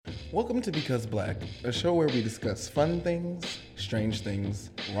Welcome to Because Black, a show where we discuss fun things, strange things,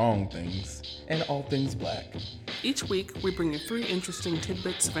 wrong things, and all things black. Each week, we bring you 3 interesting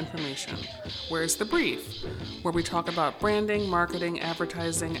tidbits of information. Where's the brief? Where we talk about branding, marketing,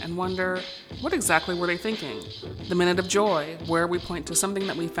 advertising, and wonder, what exactly were they thinking? The Minute of Joy, where we point to something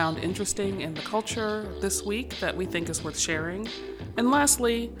that we found interesting in the culture this week that we think is worth sharing. And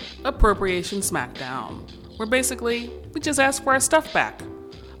lastly, Appropriation Smackdown, where basically, we just ask for our stuff back.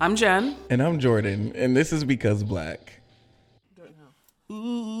 I'm Jen. And I'm Jordan, and this is Because Black. Do it now.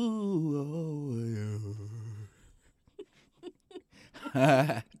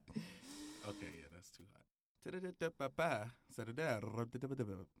 Okay, yeah, that's too hot.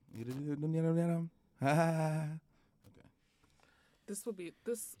 Okay. This will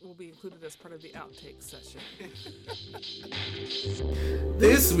be included as part of the outtake session.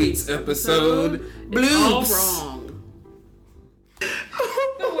 This week's episode, It's all Bloops. wrong.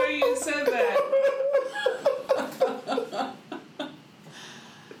 The way you said that.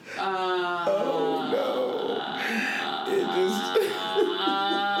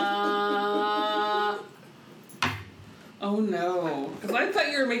 Oh no. Because I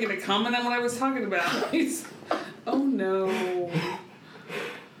thought you were making a comment on what I was talking about. Oh no.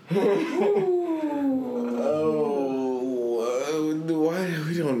 Why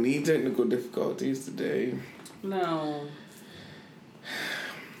we don't need technical difficulties today? No.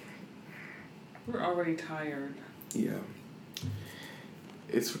 We're already tired. Yeah.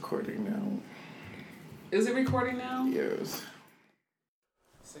 It's recording now. Is it recording now? Yes.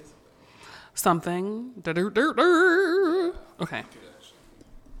 Something. Okay.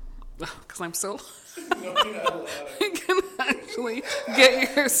 Because I'm so... You can actually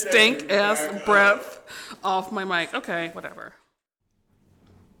get your stank ass breath off my mic. Okay, whatever.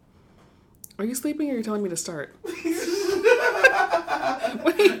 Are you sleeping or are you telling me to start?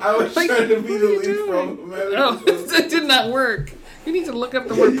 I was trying to be the least problematic. Oh, it did not work. You need to look up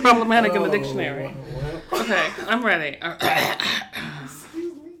the word problematic in the dictionary. Okay, I'm ready. I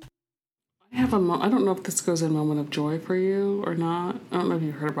have I don't know if this goes in moment of joy for you or not. I don't know if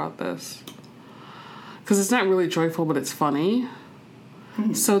you heard about this. Because it's not really joyful, but it's funny.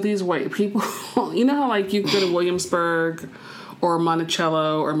 So these white people, you know how like you go to Williamsburg or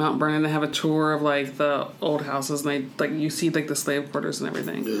Monticello or Mount Vernon and have a tour of like the old houses and they like you see like the slave quarters and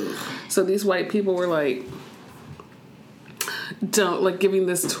everything. So these white people were like, don't like giving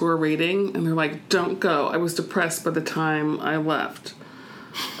this tour rating and they're like, don't go. I was depressed by the time I left.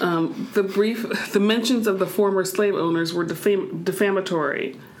 The mentions of the former slave owners were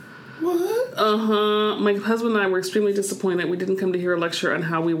defamatory. What? My husband and I were extremely disappointed. We didn't come to hear a lecture on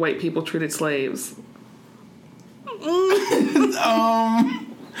how we white people treated slaves.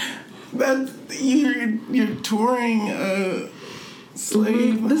 That you're touring a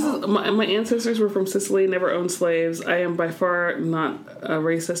slave. This is my ancestors were from Sicily, never owned slaves. I am by far not a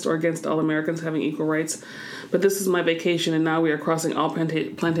racist or against all Americans having equal rights, but this is my vacation, and now we are crossing all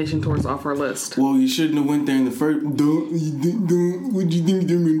plantation tours off our list. Well, you shouldn't have went there in the first. What do you think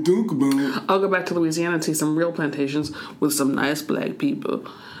they're gonna talk about? I'll go back to Louisiana and see some real plantations with some nice black people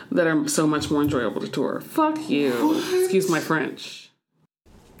that are so much more enjoyable to tour. Fuck you. What? Excuse my French.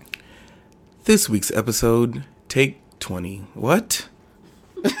 This week's episode, take 20. What?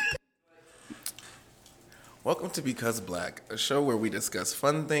 Welcome to Because Black, a show where we discuss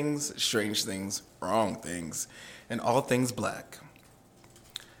fun things, strange things, wrong things, and all things black.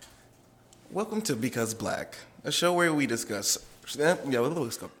 Welcome to Because Black, a show where we discuss... That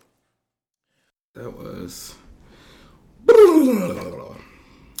was...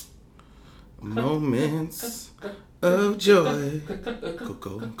 Moments of joy.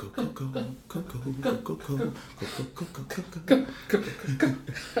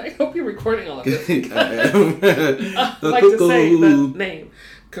 I hope you're recording all of this. I am. I'd like to say the name.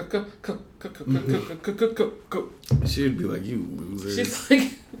 She'd be like, you loser. She's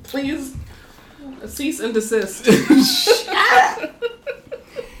like, please cease and desist.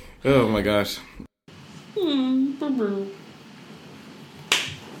 Oh my gosh.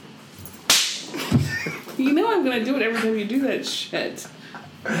 You know I'm gonna do it every time you do that shit.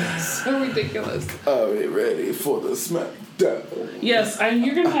 So ridiculous. Are we ready for the smackdown? Yes,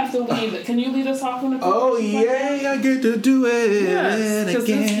 you're gonna have to lead. Can you lead us off on a Oh yay, I get to do it. Yes, because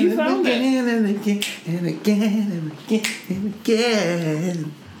you found it. And again and again and again and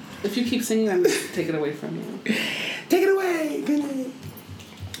again. If you keep singing, I'm gonna take it away from you. Take it away. Good night.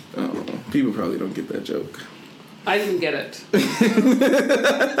 Oh, people probably don't get that joke. I didn't get it. The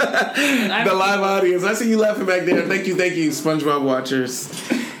live audience. I see you laughing back there. Thank you, SpongeBob watchers.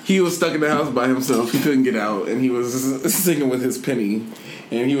 He was stuck in the house by himself. He couldn't get out, and he was singing with his penny.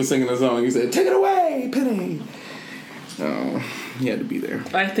 And he was singing a song. He said, "Take it away, Penny." Oh, he had to be there.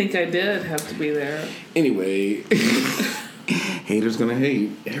 I think I did have to be there. Anyway, haters gonna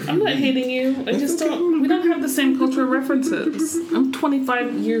hate. I'm not hating you. I just don't. We don't have the same cultural references. I'm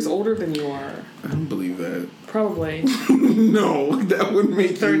 25 years older than you are. I don't believe that. Probably. No, that would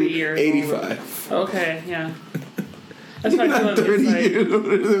make 30 you years 85. older. Okay, yeah. That's You're not not 30 years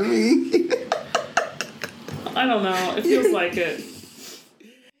older than me. I don't know. It feels like it.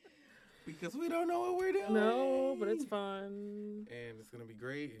 Because we don't know what we're doing. No, but it's fun. And it's going to be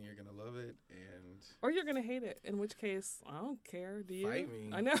great, and you're going to love it. And Or you're going to hate it, in which case, I don't care. Do you? Fight me.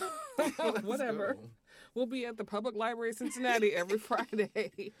 I know. Whatever. Go. We'll be at the Public Library of Cincinnati every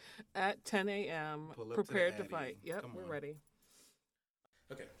Friday at 10 a.m. Pull up prepared to to the Addy. fight. Yep, Come we're on. ready.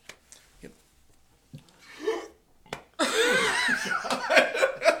 Okay. Yep.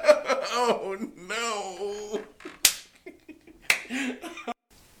 Oh, no.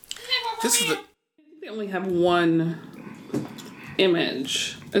 This is the... They only have one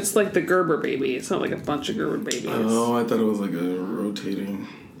image. It's like the Gerber baby. It's not like a bunch of Gerber babies. Oh, I thought it was like a rotating...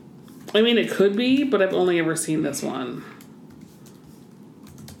 I mean, it could be, but I've only ever seen this one.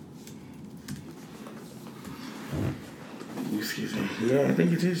 Excuse me. Yeah, I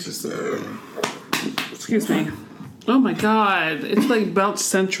think it is just Excuse me. Oh my god. It's like Belch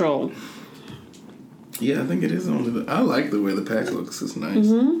Central. Yeah, I think it is only the... I like the way the pack looks. It's nice.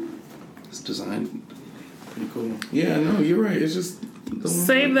 Mm-hmm. It's designed pretty cool. Yeah, no, you're right. It's just...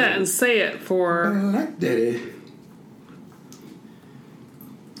 Save that and say it I for... like that.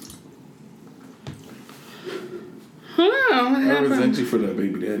 I don't know. What I happened? resent you for that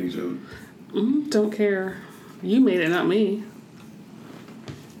baby daddy joke. Don't care. You made it, not me.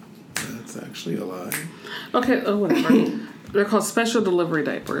 That's actually a lie. Okay, oh, whatever. They're called special delivery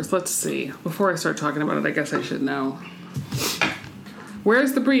diapers. Let's see. Before I start talking about it, I guess I should know.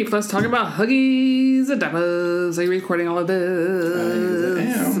 Where's the brief? Let's talk about Huggies and diapers. Are you recording all of this? I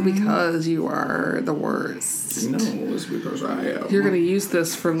am. Because you are the worst. No, it's because I am. You're going to use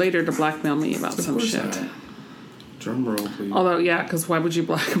this for later to blackmail me about Of some course shit. I am. Drum roll, please. Although, yeah, because why would you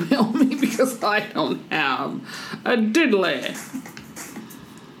blackmail me? Because I don't have a diddly.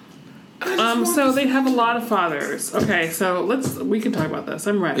 So they have a lot of fathers. Okay, so we can talk about this.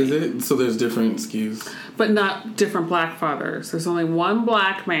 I'm ready. Is it? So there's different SKUs? But not different black fathers. There's only one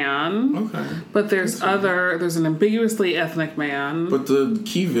black man. Okay. But there's an ambiguously ethnic man. But the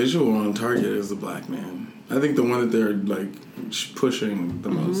key visual on Target is the black man. I think the one that they're like pushing the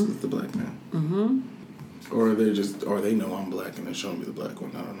most is the black man. Mm-hmm. Or they know I'm black and they're showing me the black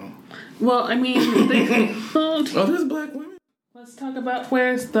one. I don't know. Well, I mean, they Oh, there's black women. Let's talk about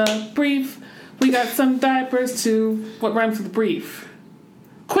where's the brief. We got some diapers to what rhymes with brief.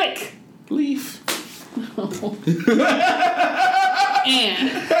 Quick. Leaf. And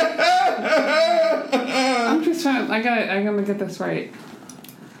I'm just trying. I gotta get this right.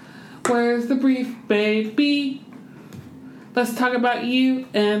 Where's the brief, baby? Let's talk about you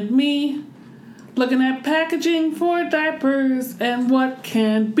and me. Looking at packaging for diapers and what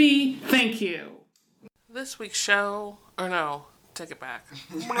can be. Thank you. This week's show, or no, take it back.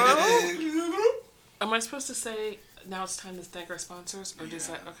 Am I supposed to say now it's time to thank our sponsors, or just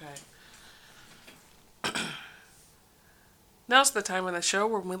okay? Now's the time in the show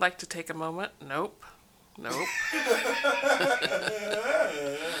when we like to take a moment. Nope.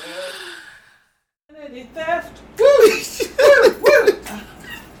 Identity theft.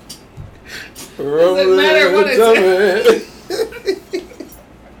 Doesn't matter what it's.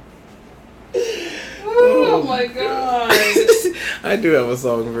 Oh my god. I do have a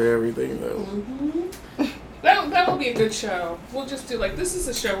song for everything though. Mm-hmm. That will be a good show. We'll just do this is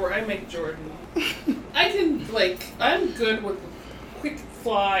a show where I make Jordan. I'm good with quick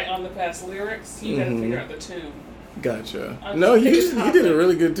fly on the past lyrics. You gotta figure out the tune. Gotcha. I'm No, just you did a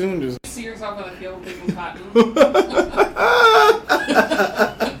really good tune just. See yourself in the field picking cotton.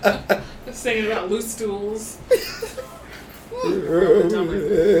 Singing about loose stools. Tell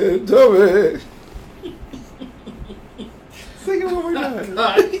me. Sing it one more time.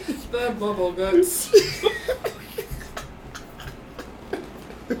 The bubble guts.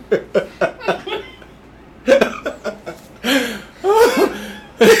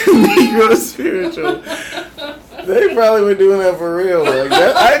 Negro spiritual. They probably were doing that for real. Like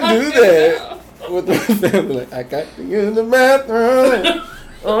that, I do that with my family. Like, I got to get in the bathroom.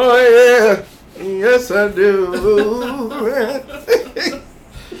 Oh yeah, yes I do.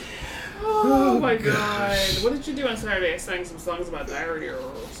 Oh my god. What did you do on Saturday? I sang some songs about diarrhea.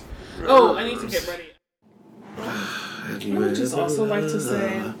 Oh, I need to get ready. I would just also like to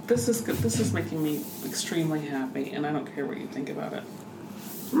say this is making me extremely happy, and I don't care what you think about it.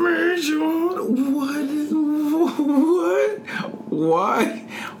 Makes you wanna, what? Why?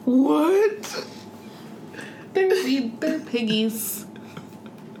 What? They're piggies.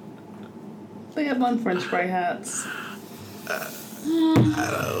 They have on French fry hats.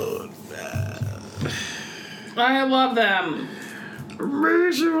 I love them.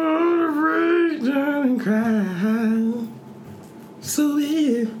 Makes you wanna break down and cry. So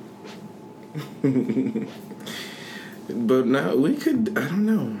yeah. But now we could, I don't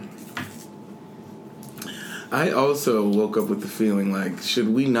know. I also woke up with the feeling like, should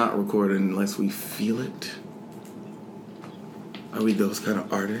we not record it unless we feel it? Are we those kind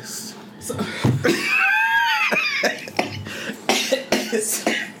of artists?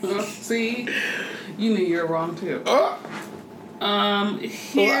 See? You knew you were wrong too.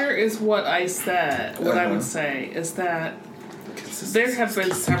 Here is what I said. What I would say is that there have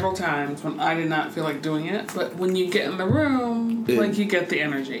been several times when I did not feel like doing it, but when you get in the room, like, you get the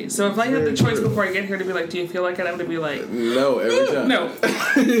energy. So if I had the choice before I get here to be like, do you feel like it? I would be like, no, every time. No.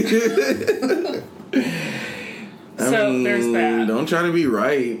 So there's that. Don't try to be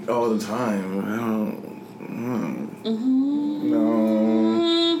right all the time.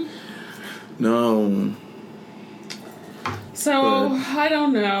 No. So, I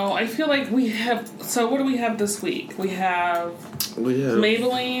don't know. I feel like we have... So, what do we have this week? We have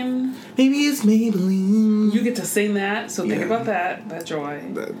Maybelline. Maybe it's Maybelline. You get to sing that, so think about that. That joy.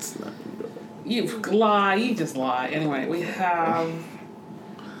 That's not... You lie. You just lie. Anyway, we have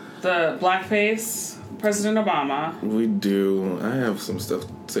the blackface, President Obama. We do. I have some stuff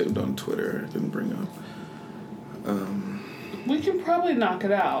saved on Twitter I didn't bring up. We can probably knock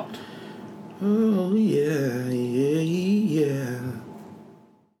it out. Oh, yeah.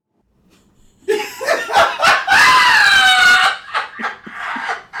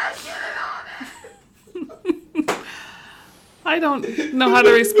 I don't know how to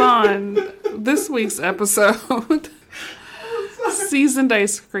respond. This week's episode, seasoned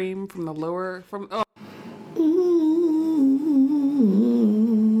ice cream from the lower...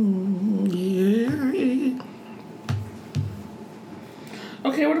 Yeah.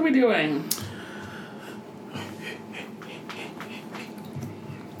 Okay, what are we doing?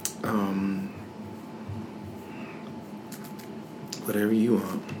 Whatever you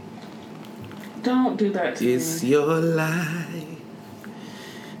want. Don't do that to me. It's your life.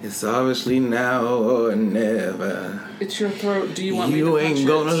 It's obviously now or never. It's your throat. Do you want me to You punch ain't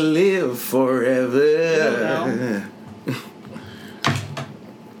gonna live forever.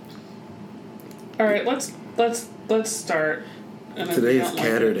 All right, let's start. And if Today you is don't like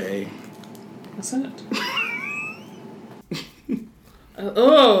Catter it- Day. What's it?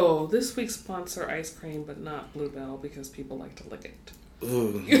 This week's sponsor ice cream, but not Bluebell because people like to lick it.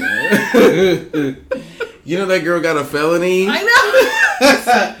 Ooh. You know that girl got a felony? I know.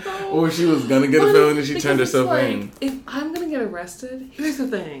 Or she was gonna get a felony, she turned herself in. If I'm gonna get arrested, here's the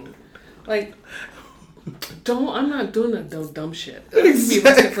thing, like, I'm not doing no dumb shit. I can be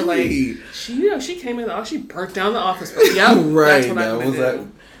arrested for like she came in, she burnt down the office. Yeah, right. That's what I'm gonna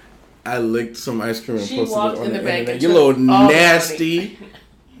do. I licked some ice cream and She posted walked it on in the the bank internet. and You took little all the nasty.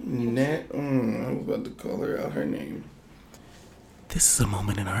 I was about to call her out her name. This is a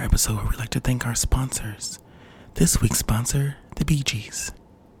moment in our episode where we like to thank our sponsors. This week's sponsor, the Bee Gees.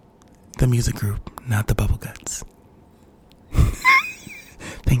 The music group, not the Bubble Guts.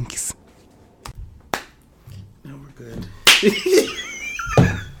 Thanks. Now we're good.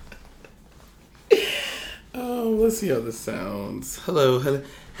 Oh, let's see how this sounds. Hello, hey,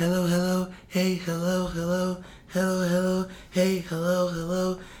 hello, hey, hello, hey,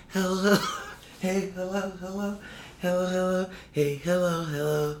 hello, hey,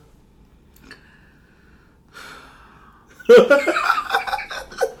 hello.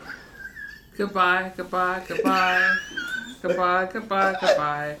 Goodbye. Goodbye.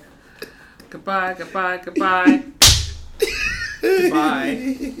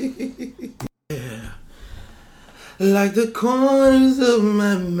 Yeah. Like the corners of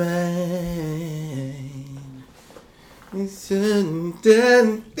my mind.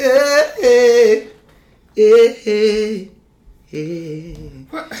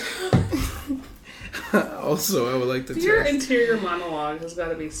 Also, I would like to Your test. interior monologue has got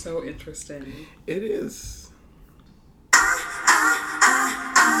to be so interesting. It is.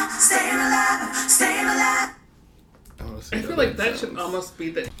 Staying alive. I feel like that should almost be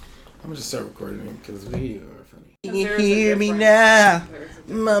the... I'm gonna just start recording it because we are funny. Can you hear me now,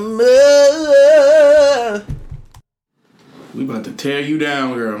 mama? We about to tear you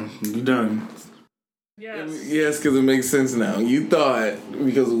down, girl. You done. Yes. Yes, because it makes sense now. You thought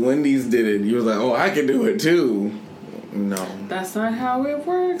because Wendy's did it, you was like, oh, I can do it too. No. That's not how it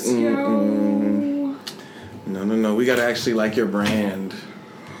works, yo. No. We gotta actually like your brand.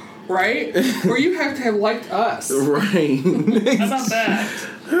 Right? Or you have to have liked us. Right. How about that?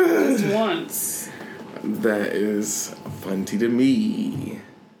 Just once. That is funny to me.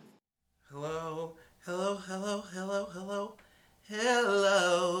 Hello.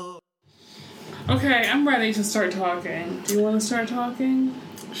 Okay, I'm ready to start talking. Do you want to start talking?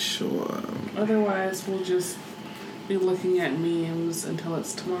 Sure. Otherwise, we'll just be looking at memes until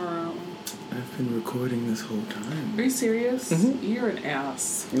it's tomorrow. I've been recording this whole time. Are you serious? Mm-hmm. You're an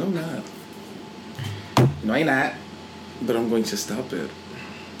ass. No, I'm not. No, I'm not. But I'm going to stop it.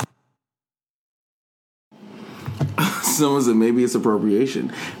 Someone said maybe it's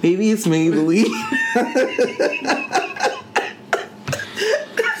appropriation. Maybe it's Maybelline.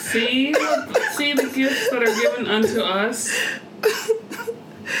 See the gifts that are given unto us.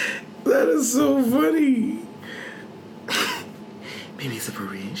 That is so funny. Maybe it's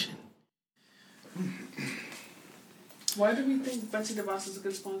appropriation. Why do we think Betsy DeVos is a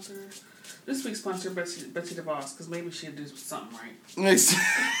good sponsor? This week's sponsor, Betsy DeVos, because maybe she'd do something right. Nice.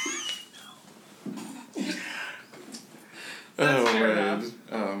 That's fair man.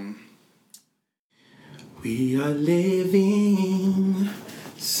 enough. We are living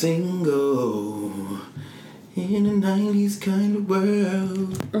single in a 90s kind of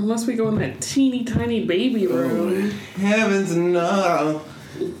world. Unless we go in that teeny tiny baby room. Heavens no.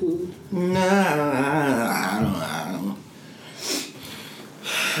 No.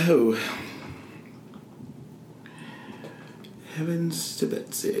 Oh. Heavens to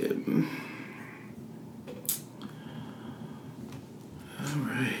Betsy.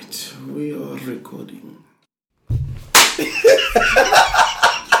 Alright, we are recording.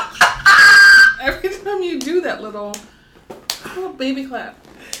 Every time you do that little baby clap.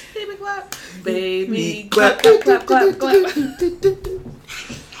 Baby clap. Baby clap, clap, clap, clap, clap.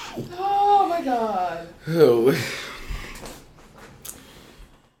 Oh my god. Oh.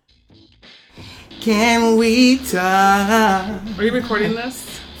 Can we talk Are you recording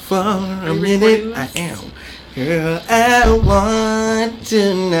this? for a you minute? recording I this? am. Girl, I want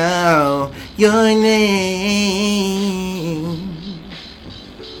to know your name.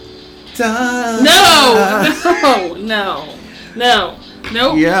 Talk. No.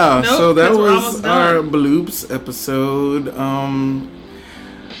 Nope. Yeah, Nope, so that 'cause we're was almost our done. bloops episode.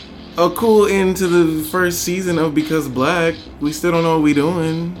 A cool end to the first season of Because Black. We still don't know what we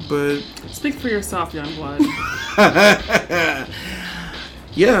doing, but Speak for yourself, Youngblood.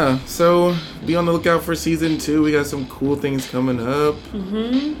 yeah, so be on the lookout for season 2. We got some cool things coming up.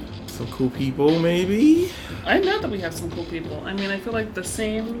 Some cool people, maybe. I know that we have some cool people. I mean, I feel like the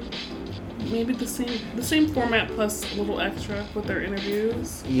same format plus a little extra with their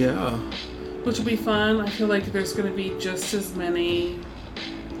interviews, Yeah. which will be fun. I feel like there's going to be just as many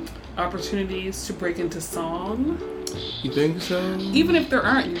opportunities to break into song. You think so? Even if there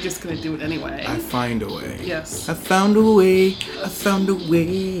aren't, you're just going to do it anyway. I find a way. Yes. I found a way. I found a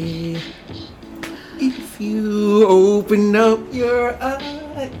way. If you open up your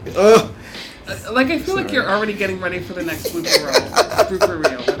eyes. Oh. Like, I feel like you're already getting ready for the next blooper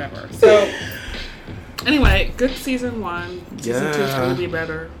reel, whatever. So, anyway, good season 1. Season 2 is going to be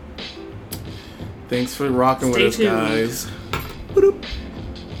better. Thanks for rocking Stay with us, tuned. guys. Boop.